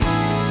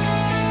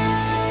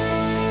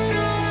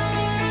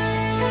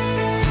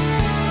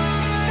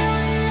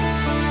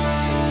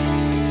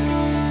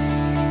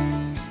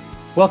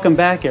Welcome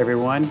back,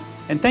 everyone,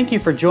 and thank you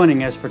for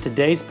joining us for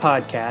today's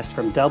podcast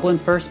from Dublin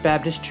First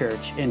Baptist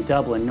Church in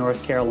Dublin,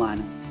 North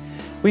Carolina.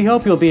 We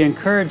hope you'll be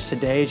encouraged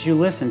today as you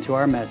listen to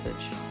our message.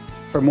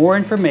 For more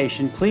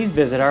information, please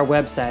visit our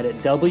website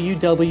at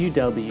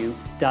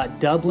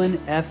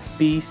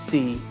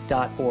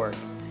www.dublinfbc.org.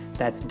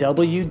 That's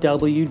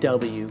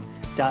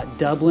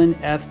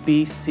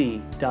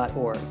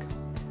www.dublinfbc.org.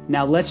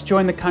 Now let's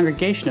join the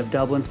congregation of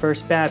Dublin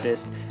First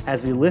Baptist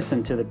as we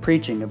listen to the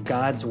preaching of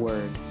God's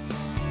Word.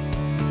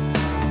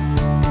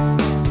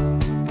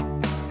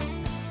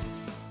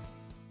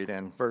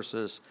 In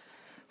verses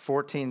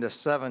 14 to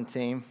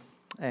 17,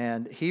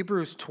 and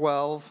Hebrews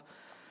 12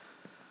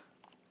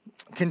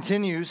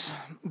 continues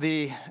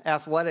the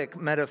athletic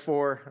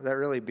metaphor that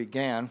really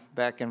began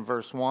back in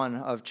verse 1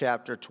 of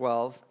chapter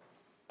 12.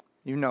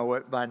 You know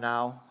it by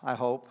now, I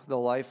hope. The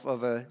life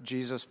of a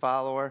Jesus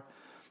follower,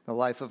 the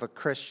life of a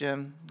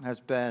Christian has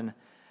been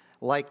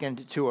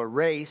likened to a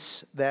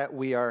race that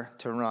we are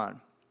to run.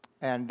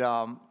 And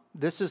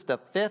this is the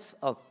fifth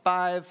of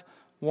 5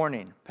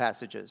 warning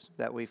passages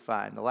that we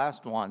find, the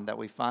last one that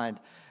we find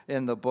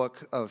in the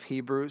book of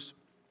Hebrews.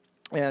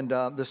 And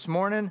this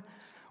morning,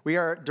 we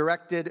are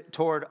directed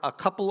toward a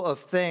couple of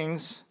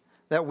things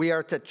that we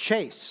are to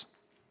chase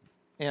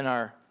in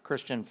our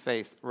Christian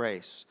faith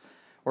race.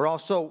 We're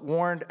also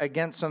warned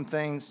against some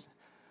things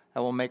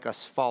that will make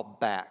us fall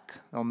back.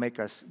 They'll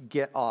make us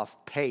get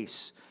off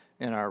pace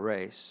in our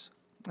race.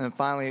 And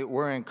finally,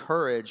 we're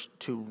encouraged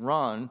to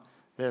run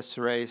this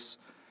race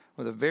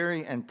with a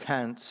very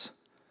intense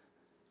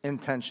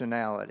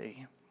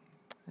intentionality.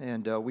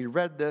 And we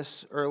read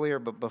this earlier,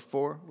 but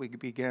before we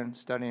begin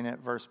studying it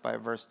verse by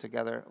verse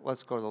together,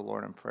 let's go to the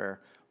Lord in prayer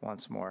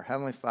once more.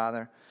 Heavenly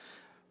Father,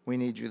 we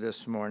need you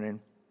this morning.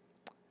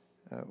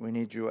 We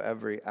need you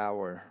every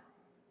hour.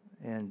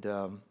 And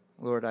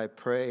Lord, I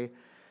pray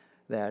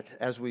that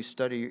as we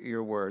study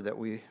your word that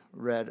we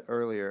read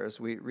earlier, as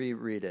we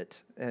reread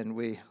it, and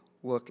we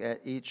look at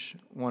each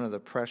one of the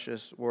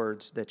precious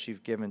words that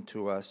you've given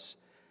to us,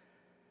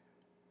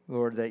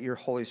 Lord, that your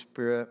Holy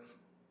Spirit,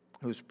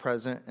 who's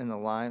present in the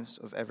lives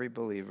of every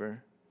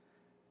believer,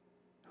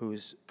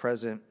 who's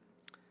present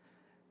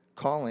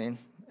calling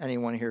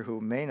anyone here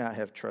who may not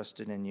have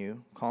trusted in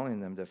you, calling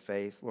them to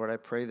faith, Lord, I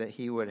pray that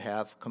he would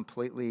have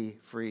completely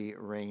free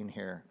reign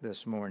here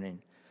this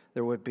morning.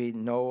 There would be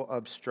no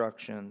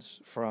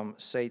obstructions from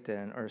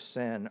Satan or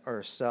sin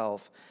or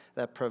self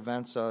that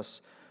prevents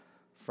us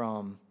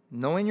from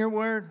knowing your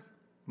word,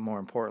 more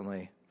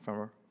importantly,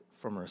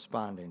 from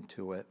responding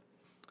to it.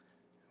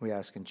 We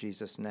ask in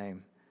Jesus'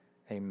 name,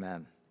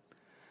 amen.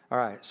 All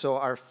right, so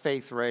our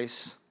faith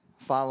race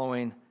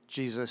following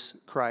Jesus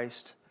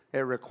Christ, it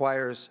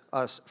requires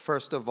us,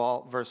 first of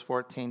all, verse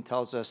 14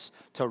 tells us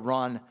to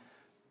run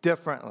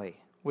differently.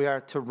 We are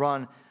to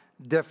run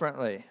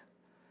differently.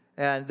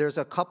 And there's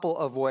a couple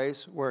of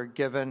ways we're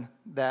given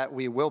that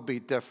we will be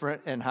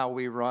different in how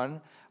we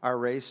run our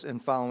race in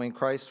following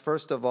Christ.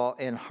 First of all,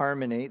 in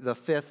harmony. The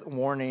fifth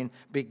warning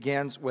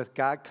begins with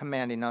God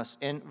commanding us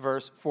in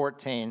verse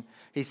 14.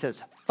 He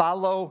says,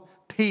 follow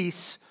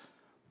peace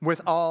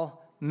with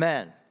all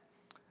men.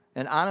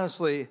 And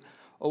honestly,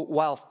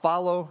 while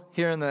follow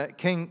here in the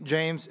King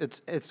James,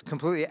 it's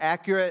completely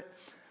accurate.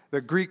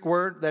 The Greek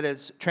word that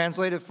it's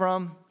translated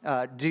from,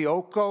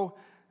 dioko,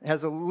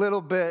 has a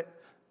little bit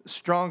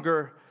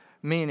stronger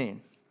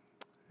meaning.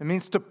 It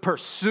means to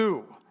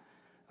pursue.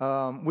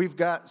 We've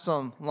got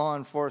some law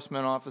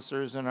enforcement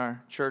officers in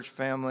our church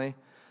family,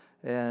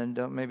 and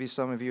maybe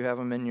some of you have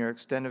them in your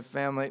extended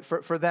family.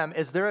 For them,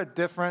 is there a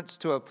difference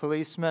to a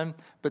policeman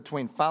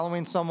between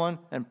following someone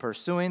and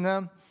pursuing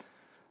them?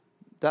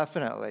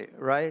 Definitely,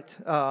 right?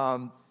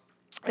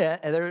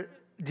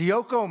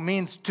 Dioko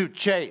means to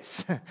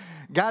chase.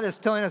 God is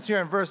telling us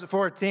here in verse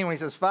 14 when he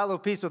says, follow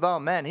peace with all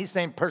men. He's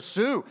saying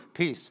pursue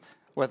peace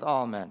with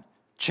all men.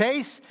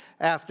 Chase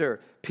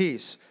after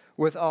peace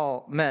with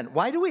all men.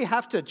 Why do we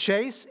have to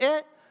chase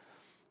it?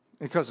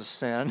 Because of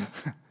sin.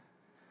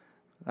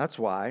 That's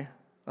why.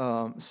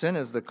 Sin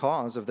is the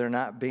cause of there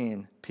not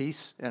being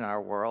peace in our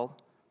world.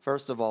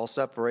 First of all,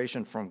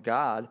 separation from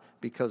God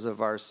because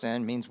of our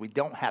sin means we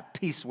don't have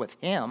peace with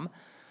him.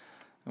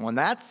 And when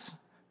that's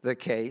the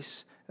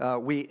case,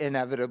 we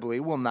inevitably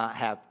will not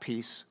have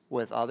peace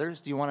with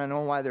others. Do you want to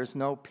know why there's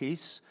no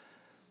peace?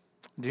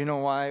 Do you know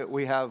why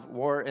we have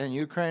war in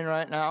Ukraine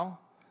right now?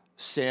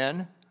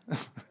 Sin.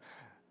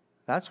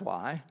 That's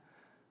why.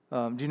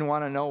 Do you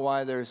want to know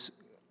why there's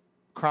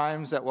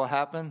crimes that will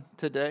happen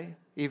today,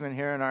 even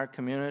here in our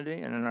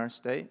community and in our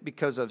state?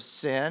 Because of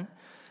sin.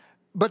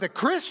 But the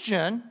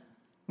Christian,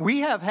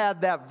 we have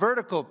had that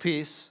vertical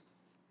peace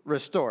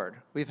restored.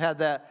 We've had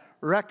that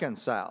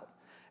reconciled.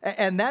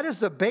 And that is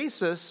the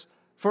basis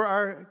for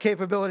our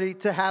capability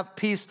to have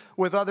peace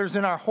with others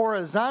in our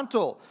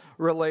horizontal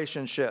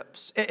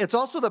relationships. It's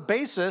also the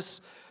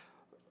basis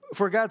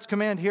for God's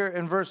command here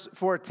in verse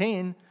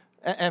 14,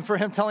 and for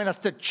him telling us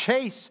to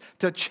chase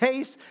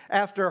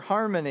after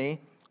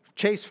harmony,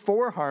 chase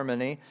for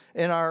harmony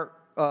in our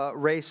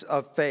race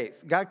of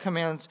faith. God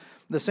commands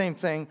the same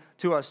thing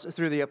to us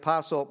through the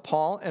Apostle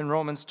Paul in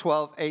Romans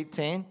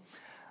 12:18.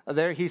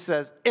 There he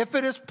says, if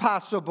it is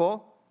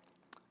possible,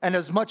 and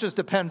as much as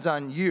depends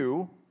on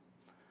you,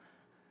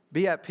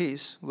 be at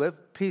peace,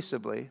 live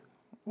peaceably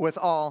with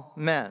all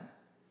men.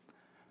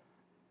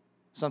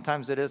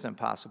 Sometimes it isn't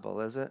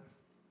possible, is it?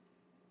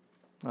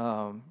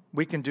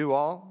 We can do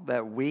all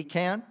that we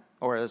can,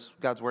 or as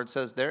God's word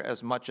says there,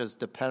 as much as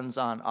depends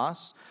on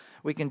us.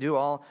 We can do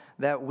all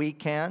that we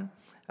can,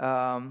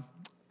 trying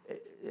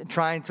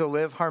to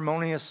live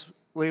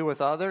harmoniously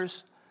with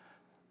others,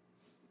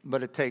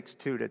 but it takes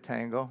two to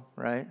tango,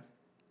 right?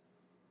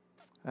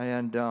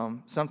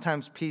 And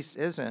sometimes peace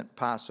isn't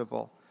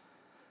possible.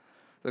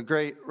 The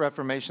great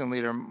Reformation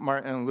leader,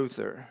 Martin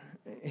Luther,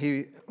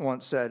 he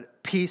once said,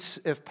 peace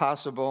if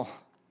possible,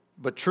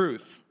 but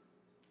truth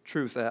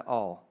at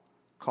all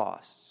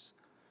costs.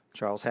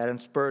 Charles Haddon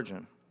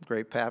Spurgeon,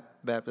 great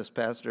Baptist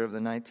pastor of the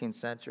 19th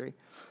century,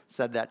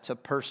 said that to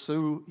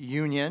pursue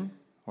union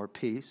or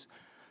peace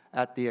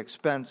at the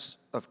expense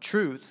of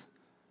truth,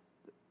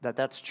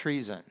 that's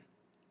treason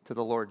to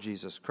the Lord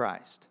Jesus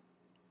Christ.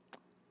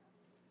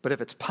 But if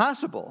it's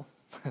possible,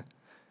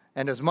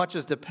 and as much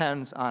as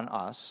depends on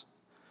us,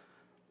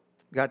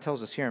 God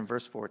tells us here in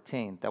verse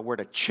 14 that we're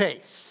to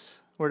chase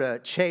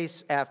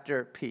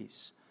after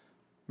peace,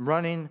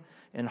 running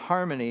in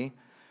harmony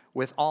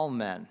with all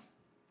men.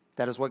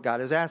 That is what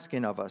God is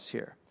asking of us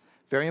here.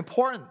 Very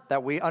important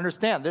that we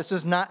understand this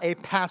is not a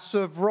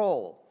passive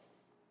role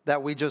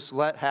that we just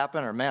let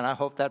happen, or man, I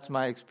hope that's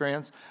my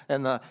experience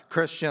in the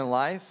Christian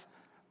life.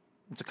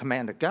 It's a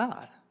command of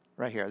God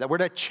right here, that we're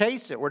to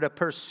chase it, we're to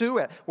pursue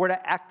it, we're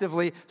to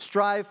actively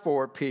strive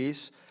for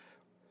peace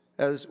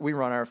as we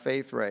run our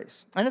faith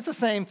race. And it's the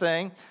same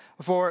thing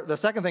for the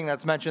second thing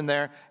that's mentioned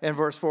there in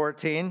verse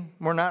 14.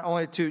 We're not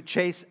only to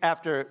chase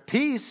after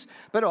peace,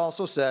 but it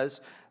also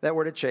says that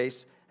we're to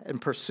chase and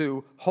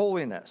pursue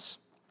holiness.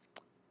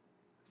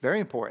 Very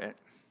important,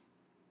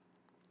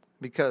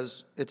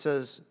 because it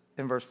says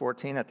in verse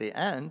 14 at the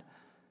end,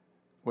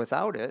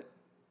 without it,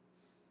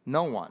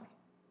 no one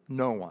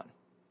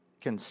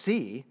can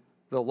see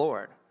the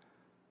Lord.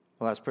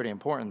 Well, that's pretty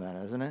important then,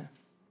 isn't it?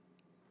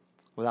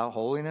 Without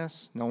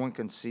holiness, no one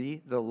can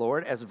see the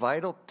Lord. As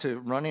vital to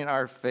running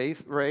our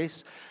faith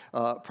race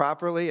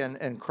properly and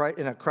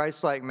in a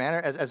Christ-like manner,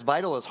 as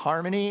vital as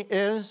harmony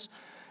is,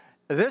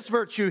 this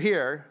virtue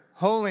here,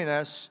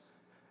 holiness,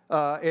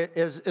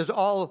 is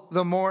all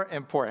the more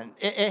important.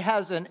 It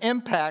has an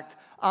impact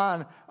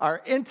on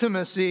our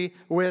intimacy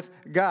with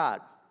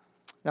God.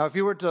 Now, if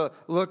you were to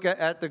look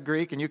at the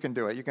Greek, and you can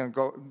do it, you can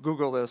go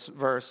Google this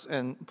verse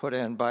and put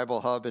in Bible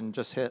Hub and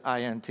just hit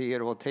INT.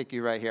 It will take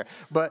you right here.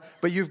 But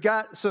you've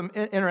got some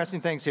interesting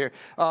things here.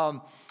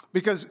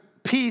 Because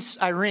peace,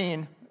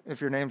 Irene, if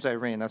your name's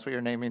Irene, that's what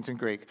your name means in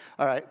Greek.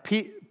 All right,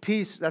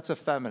 peace, that's a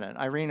feminine.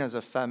 Irene is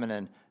a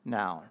feminine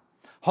noun.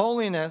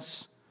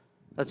 Holiness,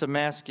 that's a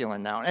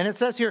masculine noun. And it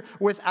says here,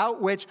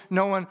 without which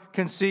no one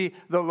can see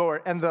the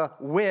Lord. And the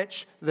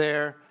which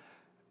there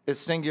is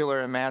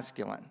singular and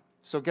masculine.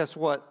 So guess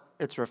what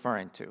it's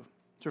referring to?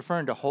 It's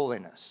referring to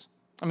holiness.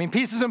 I mean,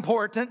 peace is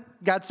important.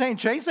 God's saying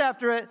chase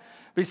after it.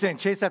 But he's saying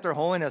chase after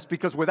holiness,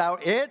 because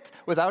without it,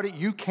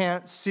 you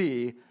can't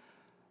see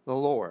the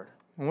Lord.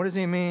 And what does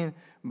he mean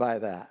by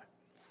that?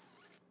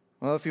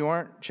 Well, if you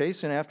aren't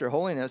chasing after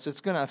holiness, it's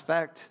going to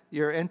affect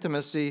your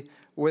intimacy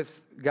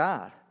with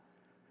God.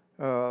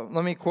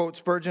 Let me quote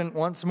Spurgeon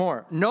once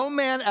more. No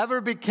man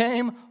ever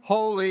became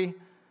holy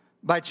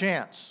by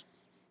chance.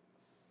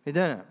 He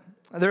didn't.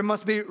 There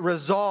must be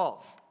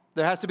resolve.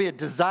 There has to be a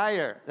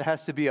desire. There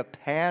has to be a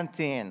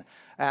panting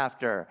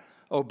after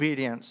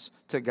obedience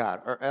to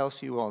God, or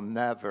else you will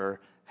never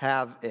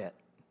have it.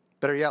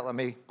 Better yet, let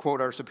me quote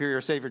our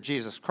superior Savior,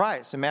 Jesus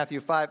Christ. In Matthew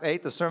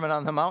 5:8, the Sermon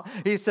on the Mount,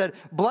 he said,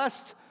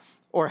 blessed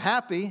or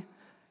happy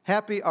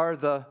are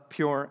the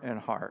pure in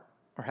heart,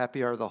 or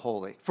happy are the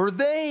holy, for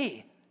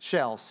they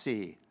shall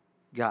see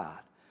God.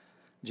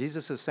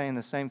 Jesus is saying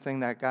the same thing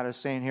that God is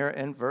saying here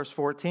in verse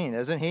 14,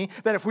 isn't he?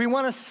 That if we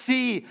want to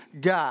see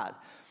God,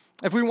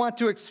 if we want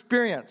to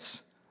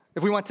experience,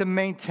 if we want to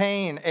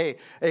maintain a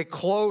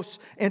close,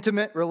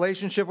 intimate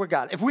relationship with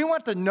God, if we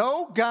want to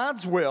know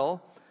God's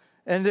will,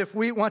 and if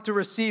we want to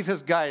receive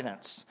his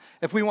guidance,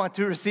 if we want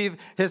to receive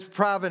his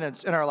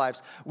providence in our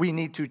lives, we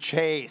need to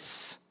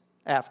chase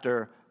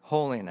after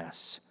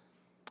holiness.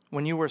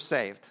 When you were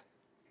saved,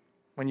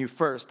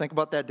 think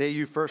about that day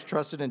you first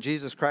trusted in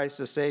Jesus Christ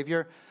as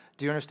Savior.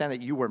 Do you understand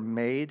that you were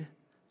made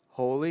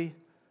holy?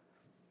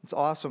 It's an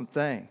awesome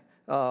thing.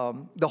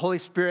 The Holy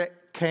Spirit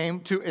came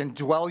to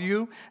indwell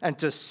you and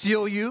to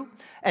seal you,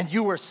 and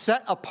you were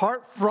set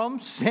apart from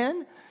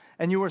sin,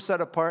 and you were set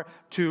apart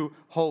to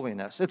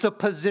holiness. It's a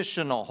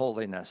positional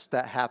holiness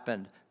that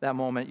happened that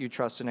moment you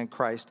trusted in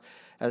Christ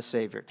as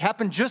Savior. It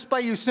happened just by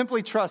you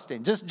simply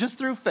trusting, just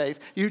through faith,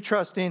 you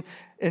trusting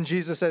in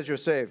Jesus as your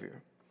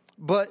Savior.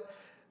 But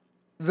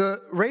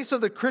the race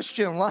of the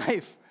Christian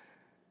life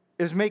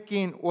is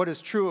making what is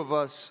true of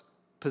us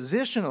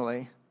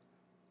positionally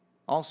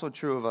also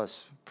true of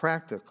us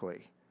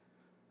practically.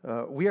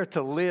 We are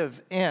to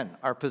live in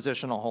our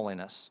positional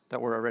holiness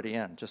that we're already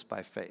in just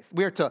by faith.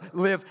 We are to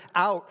live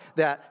out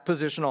that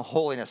positional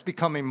holiness,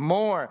 becoming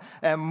more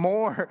and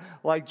more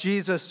like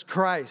Jesus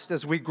Christ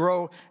as we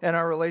grow in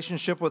our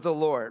relationship with the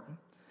Lord.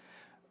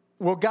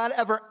 Will God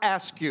ever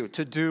ask you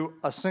to do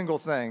a single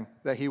thing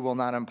that he will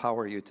not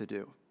empower you to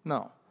do?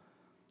 No.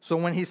 So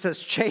when he says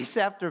chase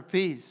after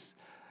peace,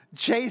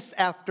 chase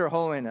after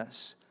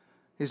holiness,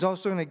 he's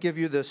also going to give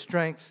you the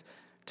strength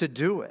to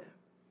do it.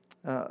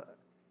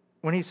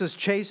 When he says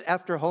chase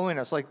after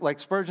holiness, like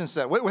Spurgeon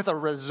said, with a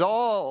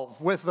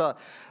resolve, with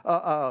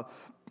a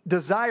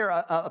desire,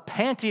 a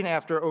panting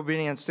after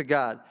obedience to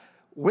God,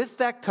 with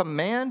that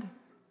command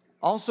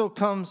also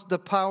comes the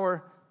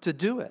power to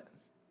do it.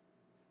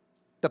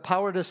 The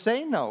power to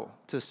say no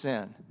to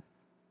sin.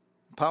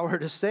 Power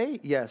to say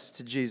yes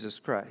to Jesus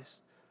Christ.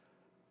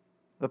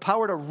 The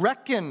power to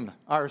reckon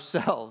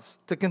ourselves,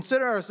 to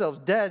consider ourselves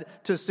dead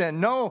to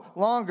sin, no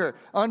longer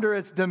under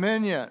its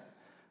dominion.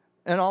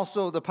 And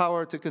also the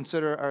power to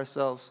consider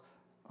ourselves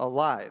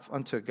alive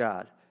unto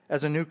God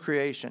as a new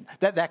creation.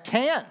 That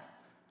can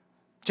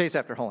chase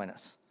after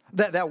holiness.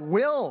 That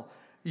will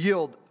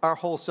yield our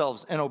whole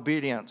selves in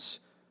obedience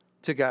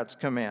to God's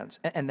commands.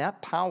 And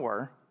that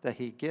power that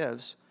he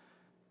gives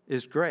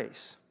is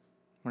grace.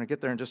 I'm going to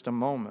get there in just a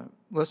moment.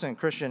 Listen,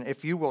 Christian,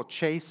 if you will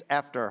chase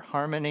after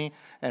harmony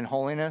and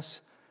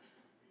holiness,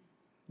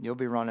 you'll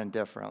be running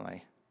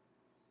differently.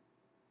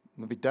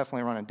 You'll be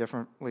definitely running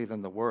differently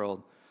than the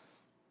world.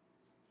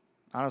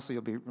 Honestly,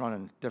 you'll be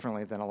running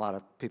differently than a lot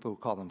of people who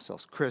call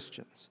themselves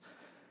Christians.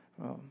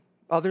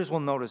 Others will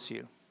notice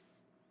you.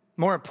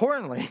 More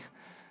importantly,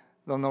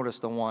 they'll notice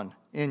the one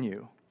in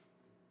you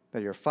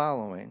that you're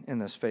following in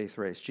this faith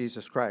race,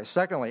 Jesus Christ.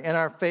 Secondly, in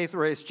our faith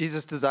race,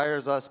 Jesus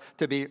desires us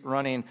to be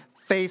running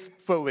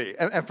faithfully.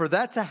 And for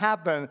that to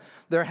happen,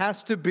 there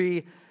has to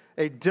be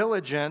a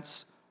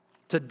diligence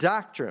to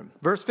doctrine.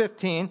 Verse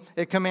 15,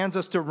 it commands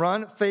us to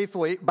run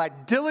faithfully by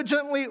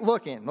diligently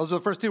looking. Those are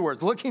the first two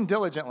words, looking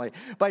diligently.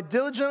 By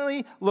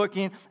diligently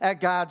looking at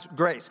God's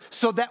grace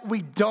so that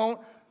we don't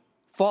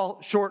fall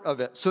short of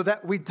it, so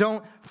that we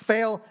don't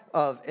fail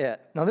of it.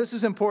 Now, this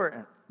is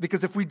important.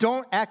 Because if we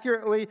don't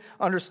accurately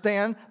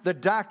understand the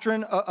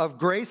doctrine of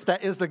grace,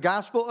 that is the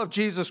gospel of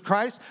Jesus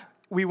Christ,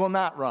 we will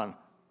not run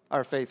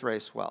our faith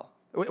race well.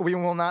 We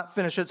will not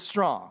finish it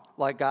strong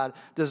like God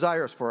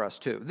desires for us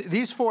to.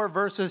 These 4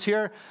 verses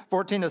here,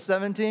 14 to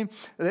 17,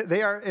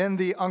 they are in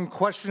the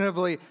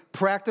unquestionably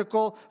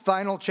practical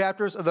final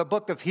chapters of the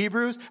book of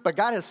Hebrews, but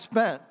God has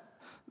spent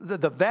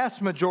the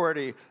vast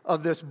majority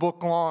of this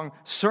book-long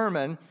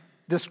sermon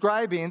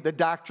describing the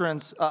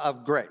doctrines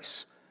of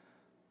grace.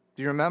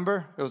 Do you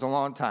remember? It was a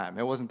long time.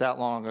 It wasn't that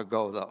long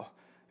ago, though.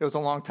 It was a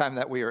long time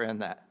that we were in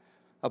that,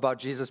 about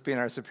Jesus being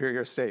our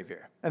superior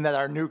Savior, and that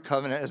our new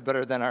covenant is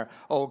better than our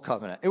old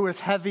covenant. It was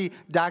heavy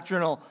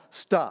doctrinal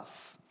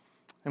stuff.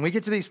 And we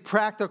get to these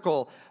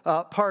practical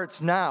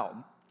parts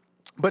now.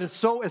 But it's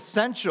so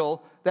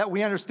essential that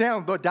we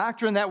understand the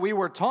doctrine that we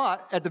were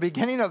taught at the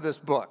beginning of this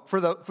book,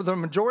 for the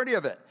majority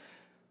of it.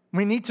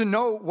 We need to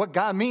know what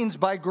God means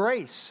by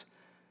grace.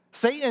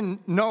 Satan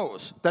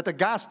knows that the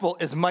gospel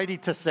is mighty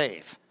to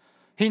save.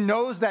 He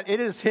knows that it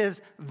is his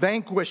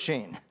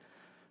vanquishing.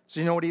 So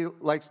you know what he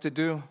likes to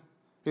do?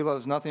 He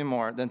loves nothing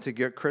more than to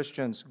get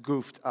Christians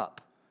goofed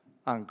up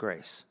on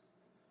grace.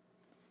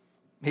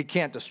 He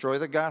can't destroy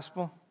the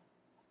gospel,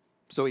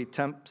 so he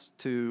attempts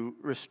to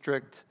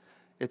restrict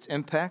its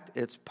impact,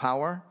 its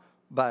power,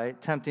 by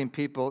tempting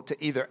people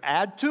to either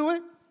add to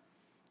it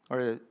or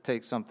to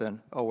take something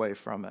away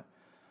from it.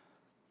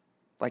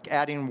 Like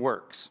adding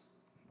works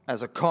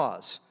as a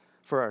cause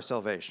for our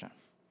salvation,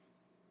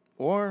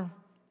 or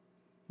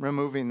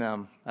removing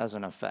them as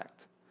an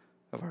effect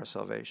of our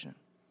salvation.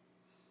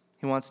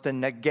 He wants to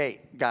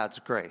negate God's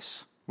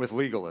grace with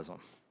legalism.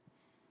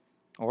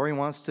 Or he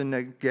wants to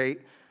negate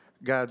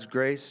God's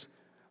grace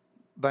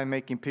by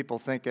making people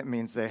think it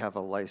means they have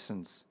a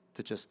license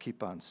to just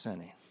keep on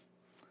sinning.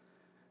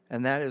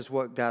 And that is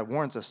what God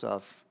warns us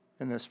of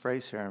in this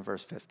phrase here in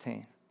verse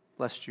 15.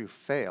 Lest you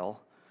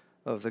fail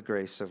of the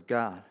grace of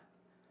God.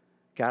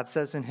 God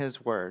says in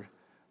his word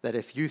that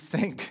if you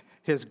think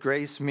his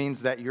grace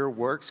means that your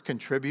works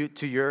contribute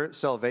to your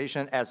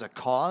salvation as a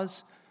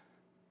cause,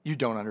 you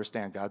don't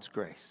understand God's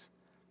grace.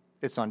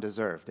 It's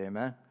undeserved,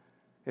 amen?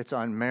 It's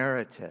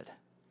unmerited.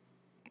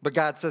 But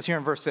God says here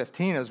in verse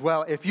 15 as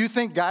well, if you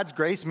think God's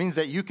grace means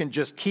that you can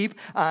just keep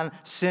on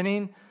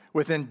sinning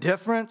with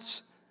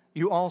indifference,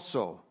 you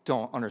also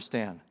don't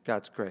understand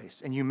God's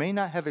grace. And you may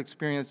not have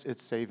experienced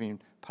its saving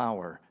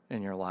power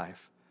in your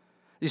life.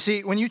 You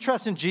see, when you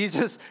trust in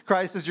Jesus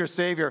Christ as your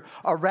Savior,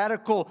 a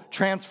radical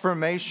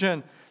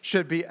transformation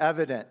should be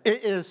evident.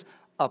 It is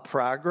a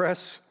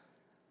progress.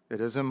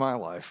 It is in my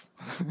life.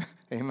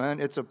 Amen?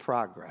 It's a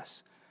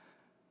progress.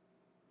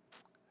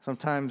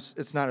 Sometimes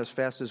it's not as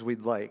fast as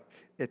we'd like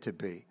it to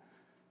be.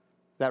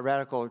 That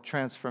radical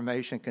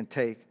transformation can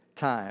take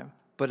time.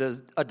 But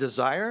a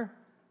desire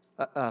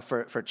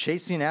for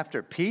chasing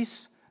after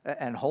peace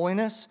and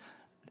holiness,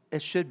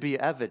 it should be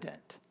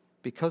evident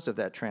because of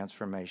that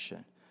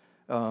transformation.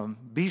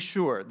 be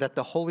sure that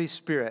the Holy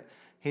Spirit,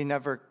 he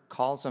never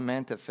calls a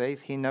man to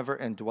faith. He never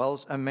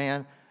indwells a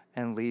man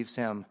and leaves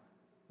him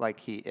like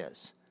he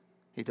is.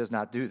 He does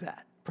not do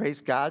that.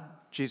 Praise God.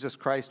 Jesus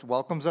Christ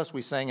welcomes us.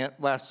 We sang it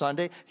last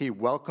Sunday. He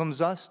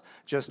welcomes us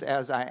just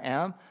as I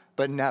am,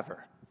 but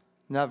never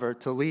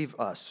to leave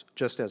us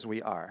just as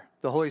we are.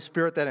 The Holy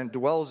Spirit that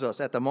indwells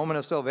us at the moment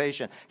of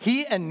salvation,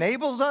 he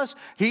enables us,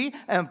 he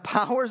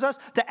empowers us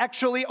to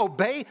actually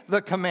obey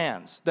the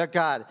commands that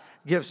God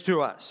gives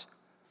to us.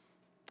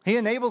 He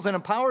enables and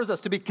empowers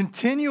us to be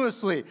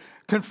continuously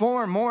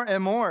conformed more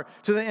and more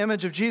to the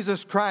image of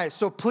Jesus Christ.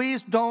 So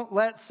please don't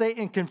let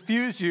Satan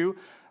confuse you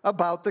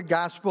about the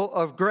gospel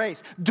of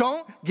grace.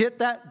 Don't get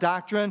that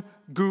doctrine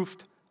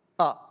goofed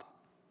up.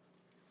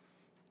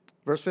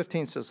 Verse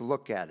 15 says,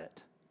 look at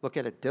it. Look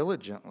at it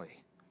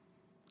diligently.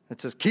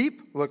 It says,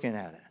 keep looking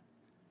at it.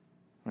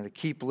 I'm going to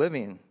keep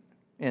living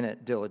in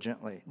it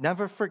diligently.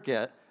 Never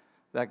forget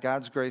that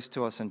God's grace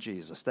to us in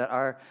Jesus, that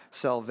our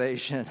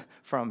salvation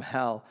from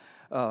hell,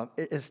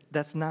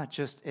 that's not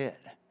just it.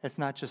 It's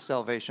not just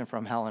salvation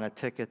from hell and a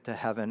ticket to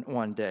heaven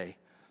one day.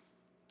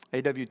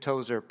 A.W.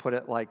 Tozer put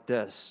it like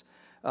this.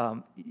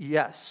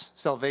 Yes,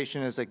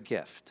 salvation is a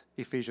gift.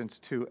 Ephesians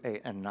 2,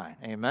 8, and 9.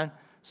 Amen?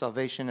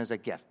 Salvation is a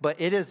gift. But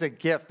it is a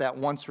gift that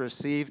once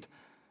received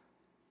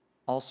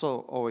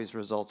also always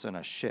results in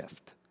a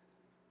shift.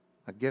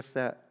 A gift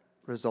that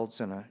results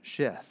in a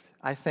shift.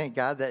 I thank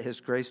God that his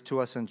grace to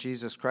us in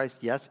Jesus Christ,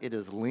 yes, it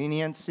is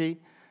leniency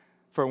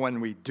for when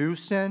we do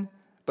sin,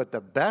 but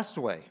the best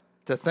way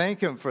to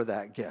thank him for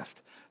that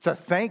gift, to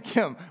thank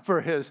him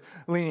for his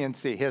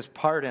leniency, his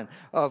pardon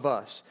of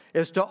us,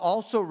 is to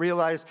also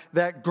realize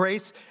that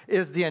grace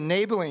is the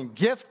enabling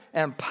gift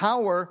and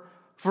power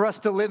for us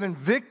to live in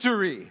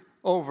victory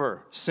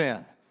over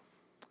sin.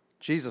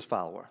 Jesus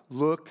follower,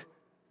 look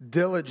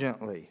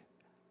diligently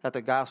at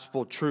the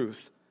gospel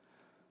truth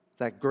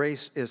that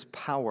grace is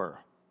power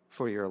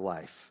for your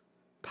life,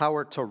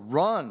 power to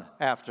run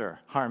after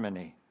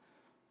harmony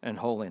and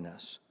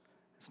holiness.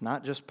 It's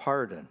not just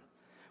pardon.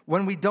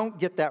 When we don't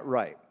get that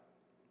right,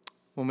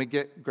 when we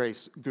get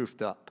grace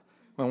goofed up,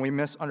 when we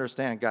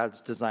misunderstand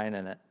God's design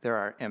in it, there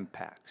are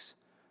impacts.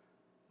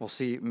 We'll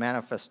see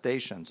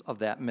manifestations of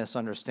that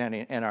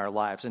misunderstanding in our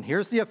lives. And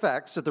here's the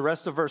effects at the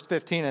rest of verse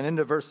 15 and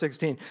into verse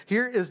 16.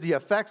 Here is the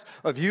effects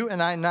of you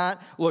and I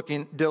not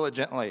looking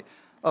diligently,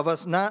 of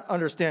us not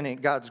understanding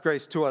God's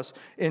grace to us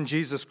in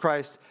Jesus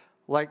Christ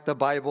like the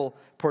Bible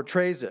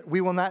portrays it.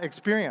 We will not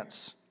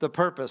experience the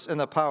purpose and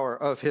the power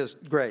of his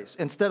grace.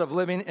 Instead of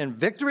living in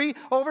victory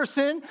over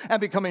sin and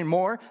becoming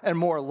more and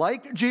more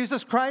like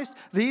Jesus Christ,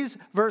 these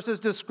verses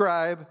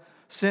describe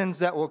sins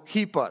that will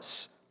keep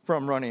us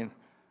from running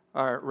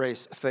our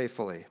race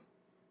faithfully,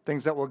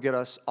 things that will get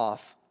us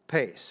off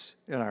pace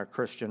in our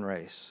Christian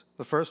race.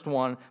 The first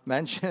one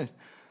mentioned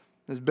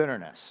is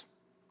bitterness.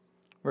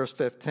 Verse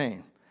 15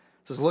 it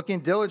says, looking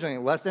diligently,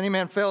 lest any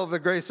man fail of the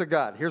grace of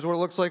God. Here's what it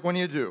looks like when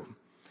you do.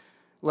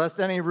 Lest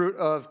any root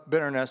of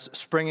bitterness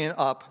springing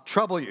up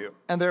trouble you,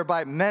 and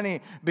thereby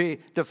many be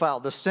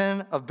defiled. The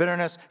sin of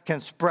bitterness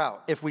can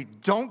sprout. If we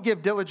don't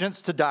give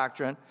diligence to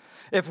doctrine,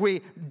 if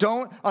we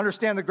don't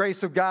understand the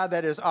grace of God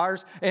that is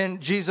ours in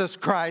Jesus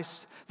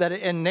Christ, that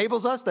it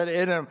enables us, that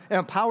it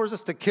empowers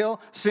us to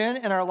kill sin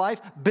in our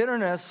life,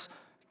 bitterness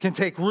can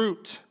take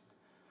root.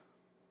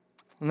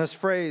 And this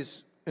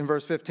phrase in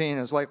verse 15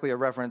 is likely a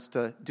reference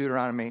to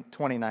Deuteronomy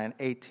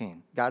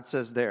 29:18. God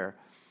says there,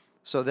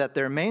 so that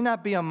there may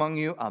not be among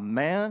you a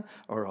man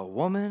or a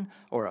woman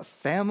or a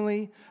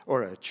family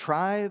or a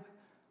tribe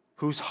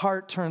whose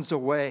heart turns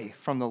away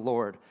from the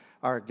Lord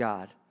our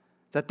God.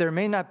 That there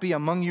may not be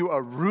among you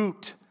a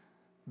root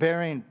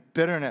bearing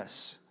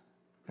bitterness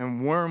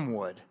and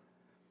wormwood.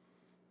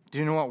 Do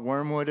you know what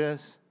wormwood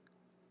is?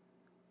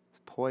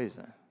 It's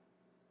poison.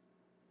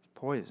 It's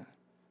poison,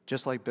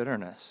 just like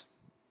bitterness.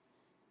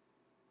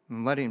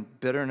 And letting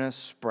bitterness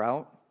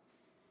sprout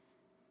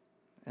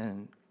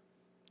and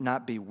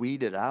not be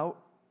weeded out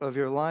of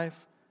your life,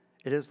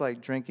 it is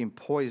like drinking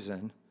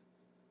poison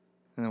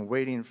and then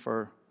waiting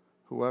for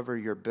whoever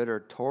you're bitter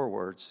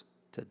towards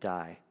to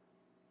die.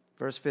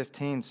 Verse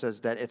 15 says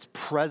that its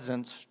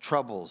presence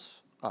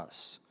troubles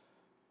us,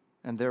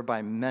 and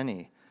thereby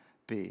many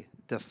be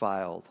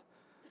defiled.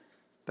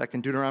 Back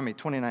in Deuteronomy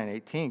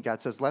 29:18,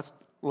 God says,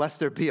 lest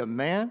there be a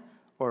man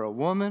or a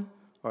woman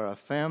or a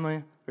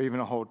family or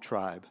even a whole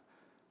tribe.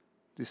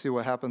 Do you see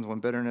what happens when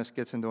bitterness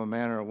gets into a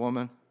man or a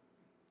woman?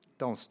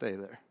 Don't stay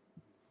there.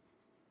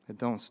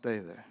 Don't stay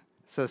there.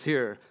 It says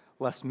here,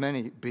 lest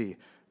many be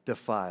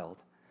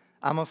defiled.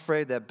 I'm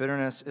afraid that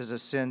bitterness is a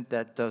sin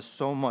that does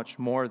so much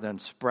more than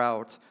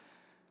sprout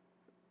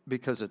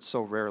because it's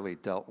so rarely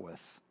dealt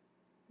with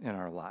in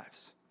our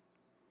lives.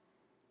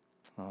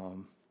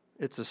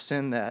 It's a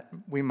sin that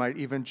we might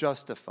even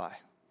justify,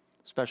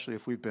 especially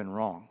if we've been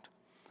wronged.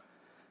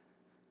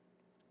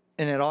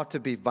 And it ought to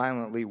be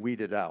violently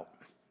weeded out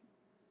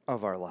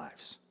of our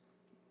lives.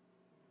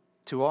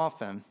 Too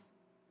often,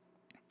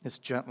 it's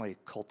gently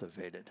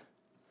cultivated.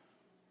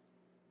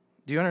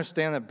 Do you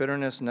understand that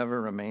bitterness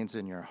never remains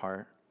in your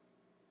heart?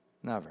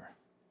 Never.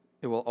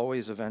 it will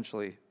always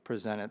eventually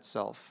present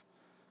itself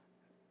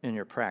in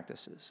your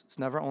practices. It's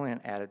never only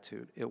an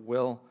attitude. It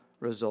will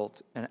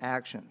result in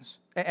actions.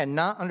 And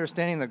not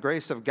understanding the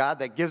grace of God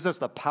that gives us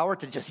the power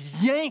to just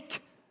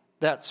yank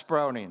that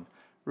sprouting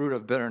root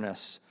of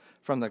bitterness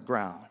from the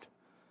ground.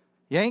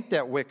 Yank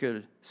that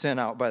wicked sin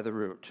out by the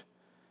root.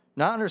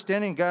 Not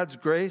understanding God's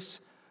grace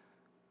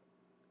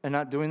and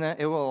not doing that,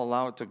 it will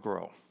allow it to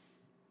grow.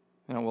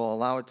 And it will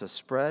allow it to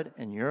spread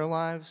in your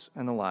lives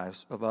and the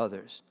lives of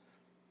others.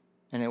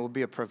 And it will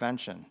be a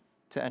prevention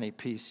to any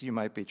peace you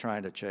might be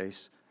trying to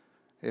chase.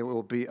 It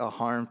will be a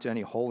harm to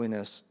any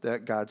holiness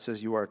that God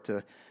says you are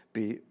to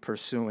be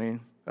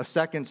pursuing. A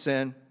second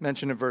sin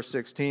mentioned in verse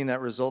 16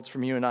 that results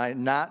from you and I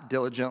not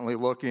diligently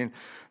looking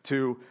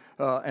to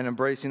and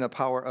embracing the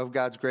power of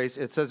God's grace.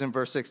 It says in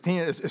verse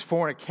 16 is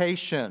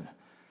fornication,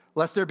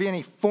 lest there be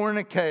any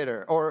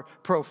fornicator or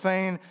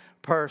profane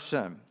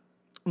person.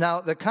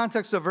 Now, the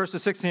context of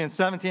verses 16 and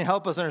 17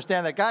 help us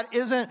understand that God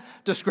isn't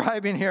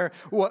describing here,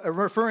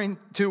 referring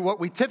to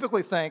what we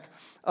typically think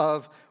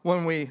of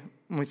when we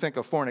think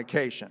of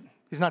fornication.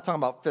 He's not talking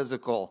about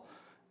physical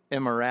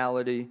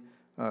immorality,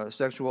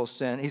 sexual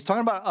sin. He's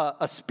talking about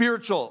a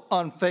spiritual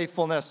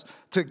unfaithfulness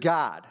to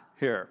God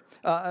here.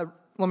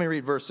 Let me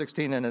read verse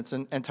 16 in its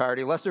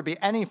entirety. Lest there be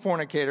any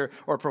fornicator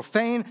or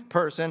profane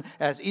person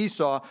as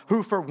Esau,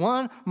 who for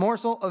one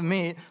morsel of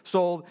meat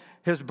sold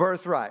his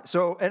birthright.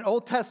 So an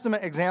Old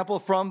Testament example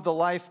from the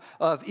life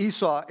of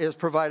Esau is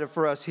provided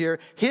for us here.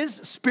 His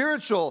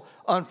spiritual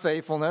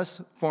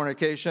unfaithfulness,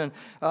 fornication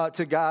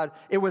to God,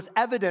 it was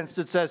evidenced,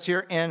 it says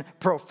here, in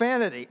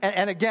profanity.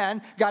 And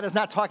again, God is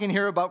not talking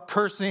here about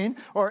cursing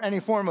or any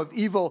form of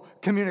evil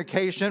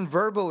communication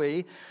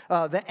verbally.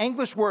 The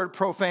English word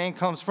profane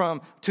comes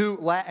from two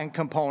Latin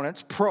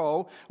components,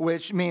 pro,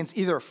 which means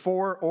either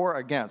for or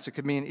against. It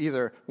could mean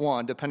either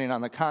one, depending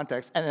on the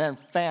context, and then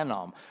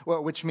phantom,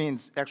 which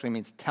actually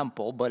means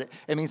temple, but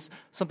it means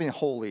something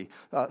holy,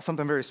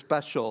 something very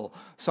special,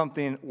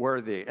 something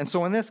worthy. And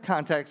so in this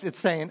context, it's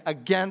saying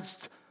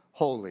against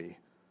holy.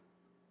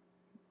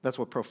 That's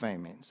what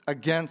profane means.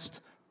 Against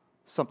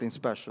something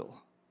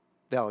special,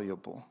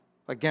 valuable,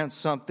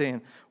 against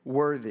something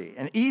worthy.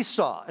 And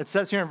Esau, it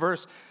says here in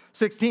verse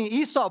 16,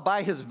 Esau,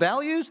 by his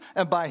values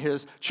and by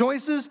his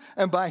choices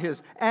and by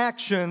his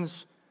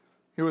actions,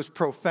 he was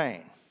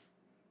profane.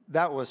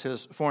 That was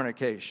his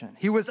fornication.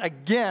 He was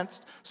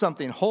against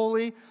something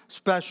holy,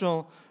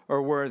 special,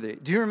 or worthy.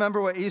 Do you remember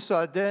what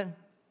Esau did?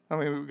 I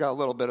mean, we got a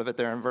little bit of it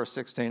there in verse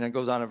 16. And it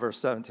goes on in verse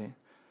 17.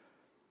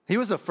 He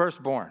was the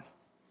firstborn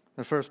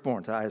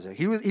to Isaac.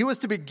 He was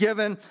to be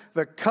given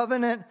the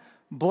covenant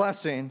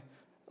blessing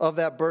of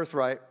that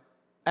birthright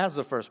as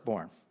the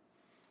firstborn.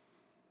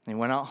 He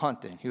went out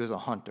hunting. He was a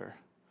hunter.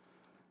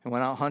 He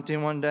went out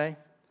hunting one day.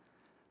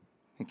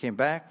 He came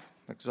back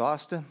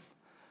exhausted,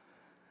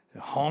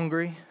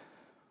 hungry,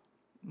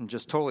 and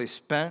just totally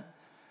spent.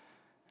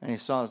 And he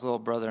saw his little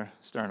brother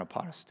stirring a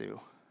pot of stew.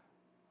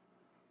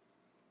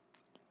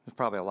 There's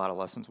probably a lot of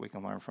lessons we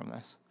can learn from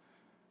this.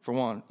 For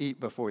one, eat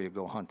before you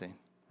go hunting.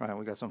 Right?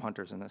 We got some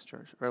hunters in this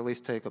church. Or at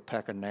least take a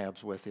peck of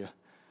nabs with you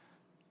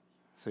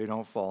so you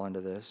don't fall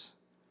into this.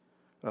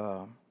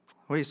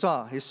 What he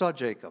saw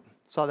Jacob.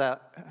 Saw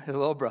that, his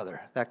little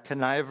brother, that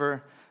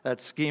conniver, that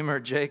schemer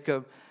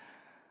Jacob.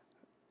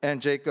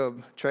 And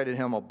Jacob traded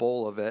him a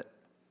bowl of it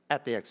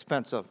at the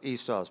expense of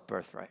Esau's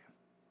birthright.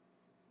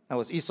 Now,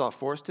 was Esau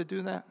forced to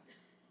do that?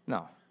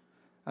 No.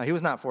 He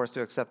was not forced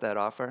to accept that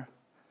offer.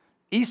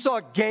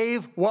 Esau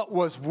gave what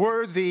was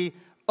worthy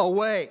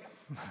away.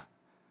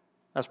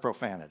 That's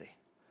profanity.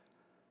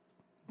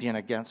 Being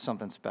against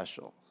something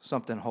special,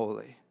 something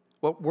holy.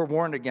 What we're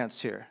warned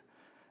against here.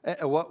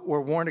 What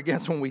we're warned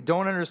against when we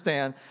don't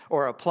understand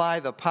or apply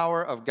the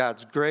power of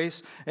God's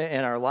grace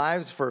in our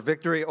lives for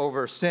victory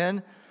over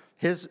sin.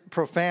 His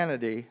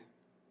profanity,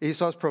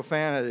 Esau's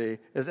profanity,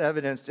 is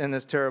evidenced in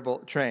this terrible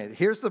trade.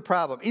 Here's the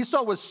problem.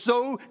 Esau was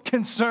so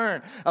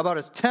concerned about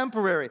his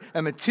temporary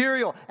and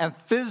material and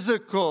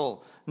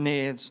physical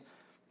needs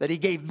that he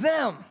gave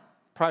them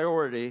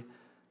priority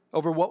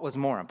over what was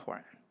more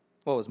important,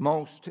 what was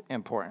most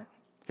important,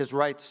 his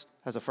rights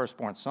as a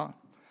firstborn son,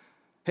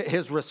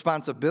 his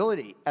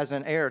responsibility as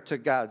an heir to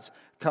God's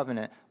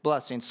covenant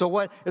blessing. So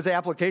what is the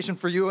application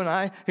for you and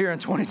I here in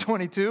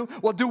 2022?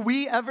 Well, do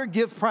we ever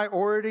give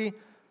priority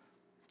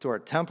to our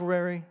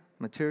temporary,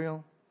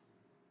 material,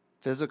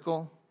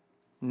 physical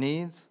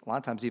needs? A lot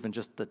of times even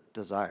just the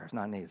desires,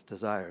 not needs,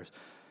 desires,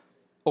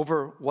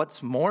 over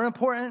what's more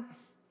important?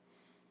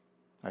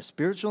 Our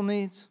spiritual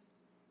needs,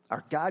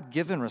 our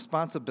God-given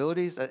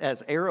responsibilities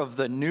as heir of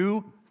the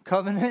new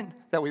covenant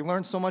that we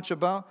learned so much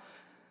about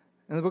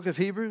in the book of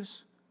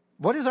Hebrews?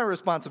 What is our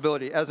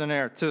responsibility as an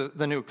heir to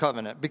the new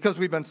covenant? Because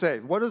we've been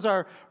saved. What is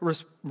our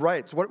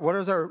rights? What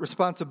is our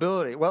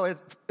responsibility? Well,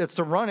 it's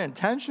to run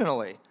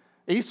intentionally.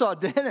 Esau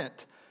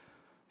didn't.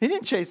 He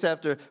didn't chase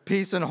after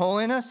peace and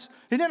holiness.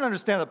 He didn't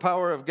understand the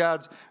power of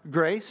God's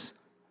grace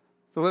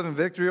to live in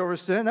victory over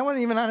sin. That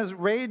wasn't even on his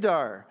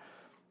radar.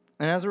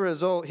 And as a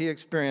result, he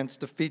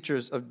experienced the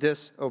features of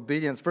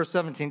disobedience. Verse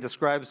 17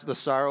 describes the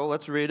sorrow.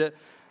 Let's read it.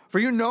 For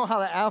you know how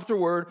that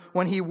afterward,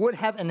 when he would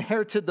have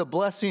inherited the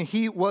blessing,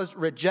 he was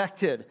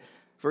rejected.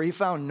 For he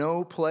found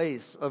no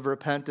place of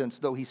repentance,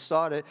 though he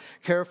sought it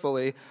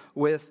carefully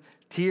with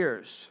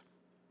tears.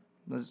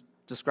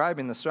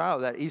 Describing the sorrow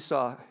that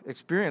Esau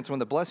experienced when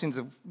the blessings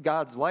of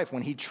God's life,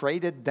 when he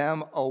traded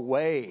them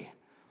away.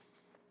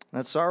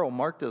 That sorrow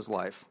marked his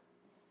life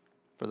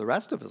for the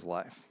rest of his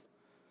life.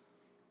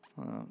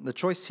 The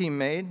choice he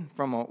made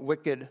from a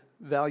wicked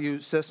value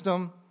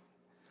system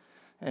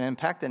and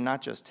impacted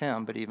not just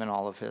him, but even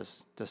all of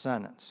his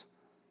descendants.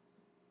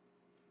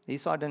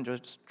 Esau didn't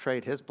just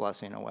trade his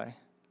blessing away,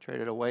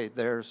 traded away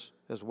theirs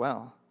as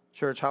well.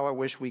 Church, how I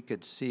wish we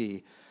could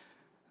see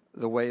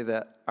the way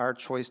that our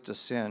choice to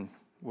sin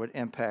would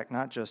impact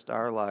not just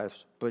our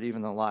lives, but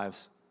even the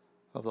lives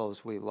of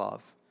those we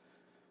love.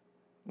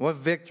 What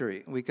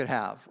victory we could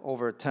have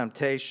over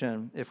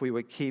temptation if we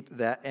would keep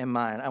that in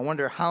mind. I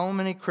wonder how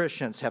many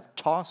Christians have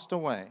tossed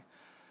away,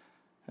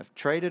 have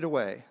traded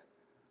away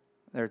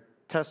their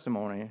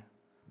testimony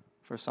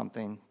for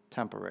something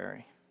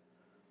temporary.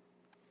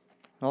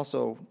 It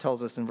also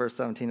tells us in verse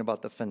 17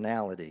 about the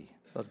finality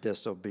of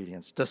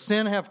disobedience. Does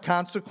sin have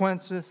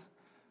consequences?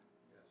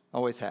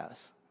 Always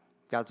has.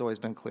 God's always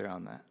been clear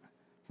on that.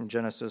 From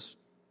Genesis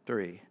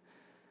 3.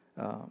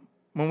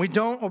 When we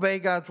don't obey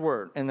God's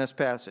word in this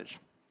passage,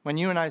 when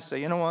you and I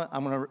say, you know what,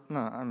 I'm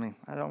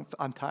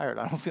tired.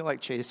 I don't feel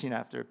like chasing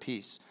after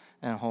peace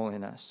and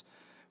holiness.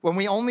 When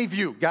we only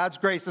view God's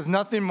grace as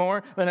nothing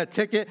more than a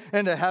ticket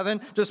into heaven,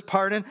 just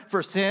pardon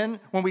for sin,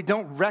 when we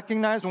don't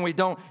recognize, when we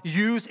don't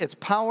use its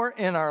power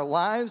in our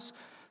lives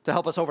to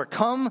help us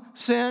overcome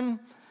sin,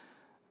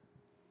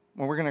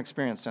 well, we're going to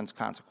experience sin's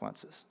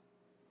consequences.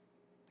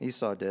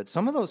 Esau did.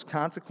 Some of those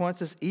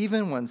consequences,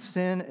 even when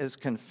sin is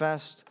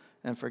confessed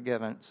and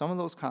forgiven, some of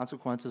those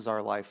consequences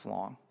are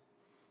lifelong.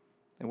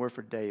 They were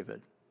for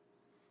David.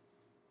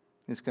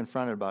 He's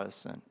confronted by his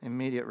sin.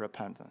 Immediate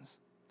repentance.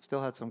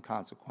 Still had some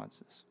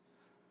consequences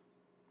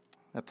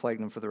that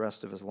plagued him for the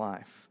rest of his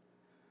life.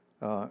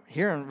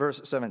 Here in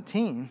verse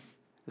 17,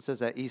 it says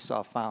that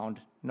Esau found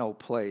no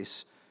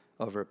place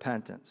of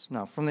repentance.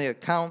 Now, from the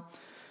account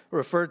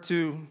referred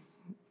to,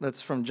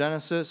 that's from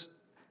Genesis,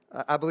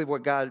 I believe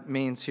what God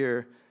means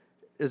here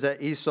is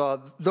that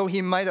Esau, though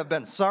he might have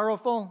been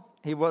sorrowful,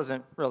 he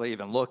wasn't really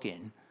even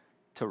looking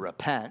to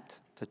repent,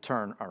 to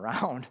turn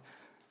around.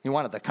 He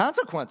wanted the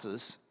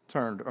consequences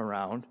turned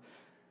around.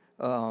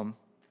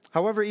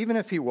 However, even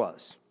if he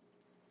was,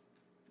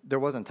 there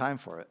wasn't time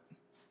for it.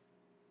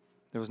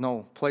 There was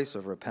no place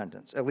of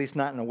repentance, at least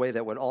not in a way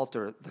that would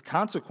alter the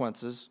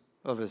consequences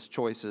of his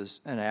choices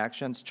and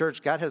actions.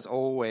 Church, God has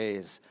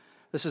always,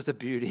 this is the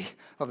beauty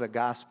of the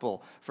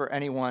gospel for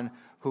anyone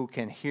who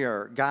can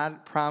hear.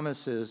 God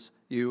promises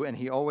you, and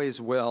he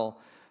always will,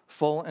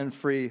 full and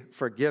free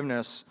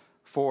forgiveness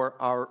for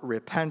our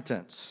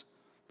repentance.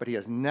 But he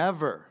has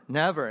never,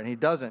 and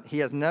he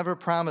has never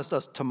promised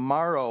us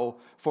tomorrow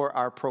for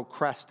our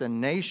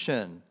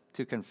procrastination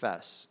to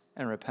confess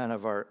and repent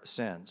of our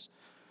sins.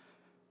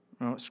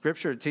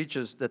 Scripture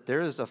teaches that there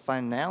is a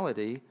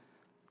finality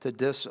to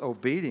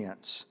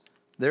disobedience.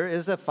 There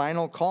is a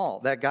final call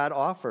that God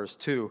offers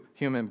to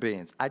human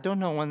beings. I don't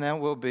know when that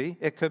will be.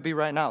 It could be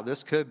right now.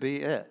 This could be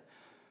it.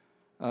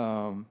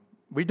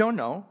 We don't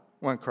know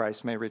when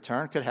Christ may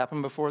return. It could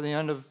happen before the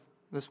end of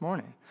this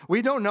morning.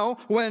 We don't know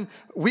when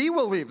we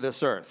will leave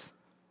this earth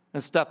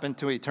and step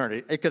into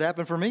eternity. It could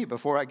happen for me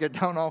before I get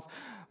down off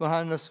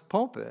behind this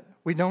pulpit.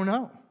 We don't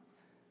know.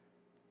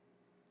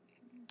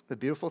 The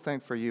beautiful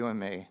thing for you and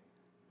me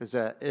is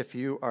that if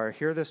you are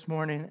here this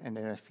morning and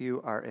if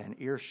you are in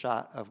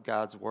earshot of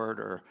God's word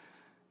or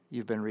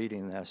you've been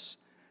reading this,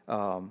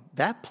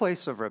 that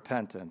place of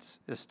repentance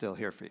is still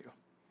here for you.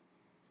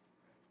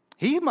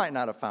 He might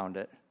not have found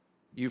it.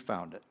 You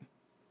found it.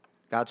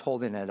 God's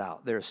holding it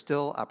out. There's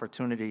still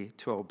opportunity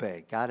to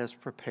obey. God has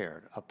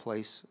prepared a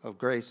place of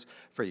grace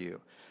for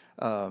you.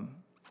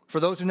 For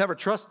those who never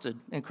trusted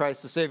in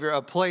Christ the Savior,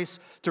 a place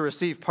to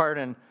receive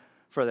pardon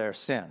for their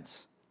sins.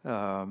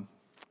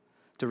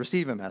 To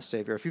receive him as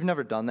Savior. If you've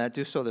never done that,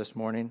 do so this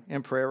morning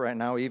in prayer right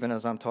now, even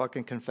as I'm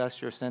talking.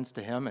 Confess your sins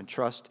to him and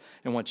trust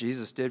in what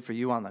Jesus did for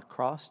you on the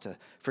cross to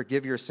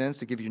forgive your sins,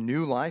 to give you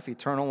new life,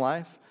 eternal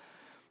life.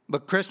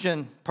 But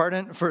Christian,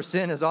 pardon for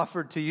sin is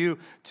offered to you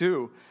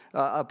too.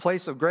 A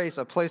place of grace,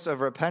 a place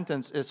of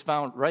repentance is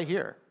found right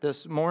here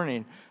this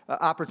morning.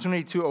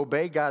 Opportunity to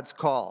obey God's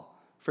call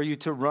for you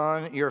to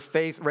run your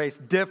faith race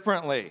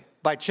differently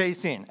by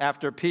chasing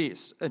after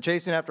peace and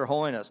chasing after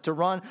holiness, to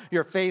run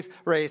your faith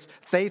race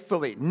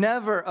faithfully,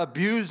 never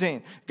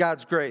abusing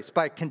God's grace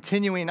by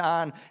continuing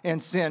on in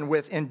sin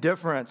with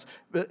indifference,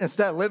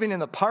 instead living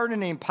in the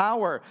pardoning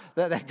power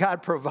that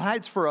God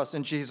provides for us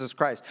in Jesus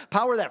Christ,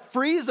 power that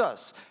frees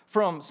us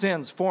from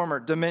sin's former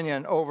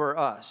dominion over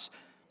us,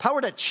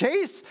 power to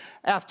chase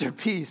after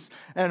peace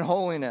and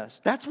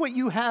holiness. That's what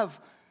you have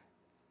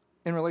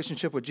in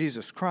relationship with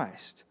Jesus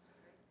Christ.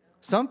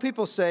 Some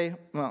people say,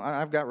 well,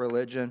 I've got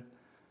religion.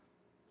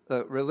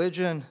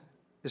 Religion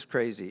is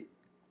crazy.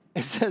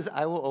 It says,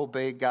 I will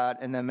obey God,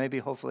 and then maybe,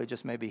 hopefully,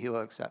 just maybe he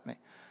will accept me.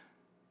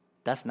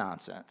 That's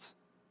nonsense.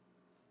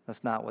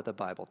 That's not what the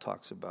Bible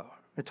talks about.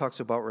 It talks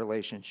about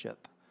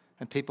relationship.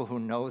 And people who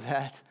know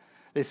that,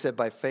 they said,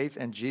 by faith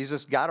in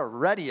Jesus, God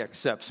already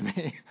accepts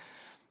me.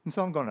 And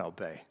so I'm going to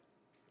obey.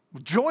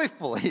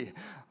 Joyfully,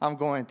 I'm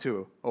going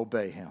to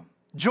obey him.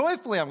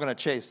 Joyfully, I'm going to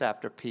chase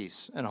after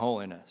peace and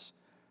holiness.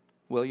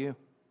 Will you?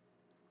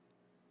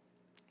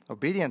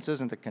 Obedience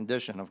isn't the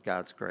condition of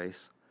God's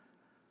grace.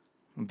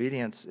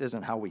 Obedience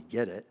isn't how we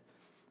get it.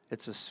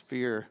 It's a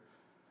sphere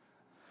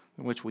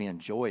in which we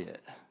enjoy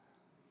it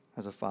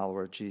as a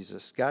follower of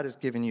Jesus. God has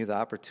given you the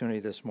opportunity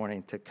this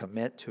morning to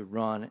commit to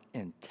run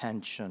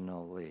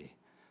intentionally,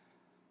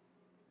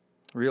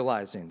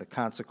 realizing the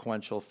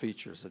consequential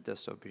features of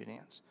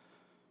disobedience,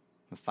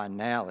 the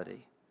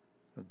finality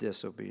of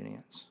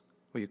disobedience.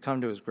 Will you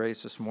come to his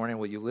grace this morning?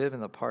 Will you live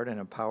in the pardon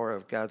and power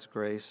of God's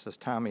grace as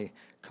Tommy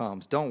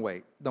comes? Don't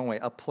wait. Don't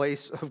wait. A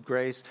place of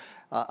grace,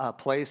 a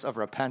place of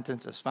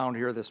repentance is found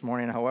here this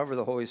morning. However,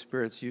 the Holy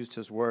Spirit's used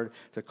his word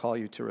to call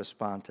you to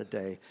respond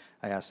today.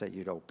 I ask that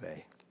you'd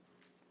obey.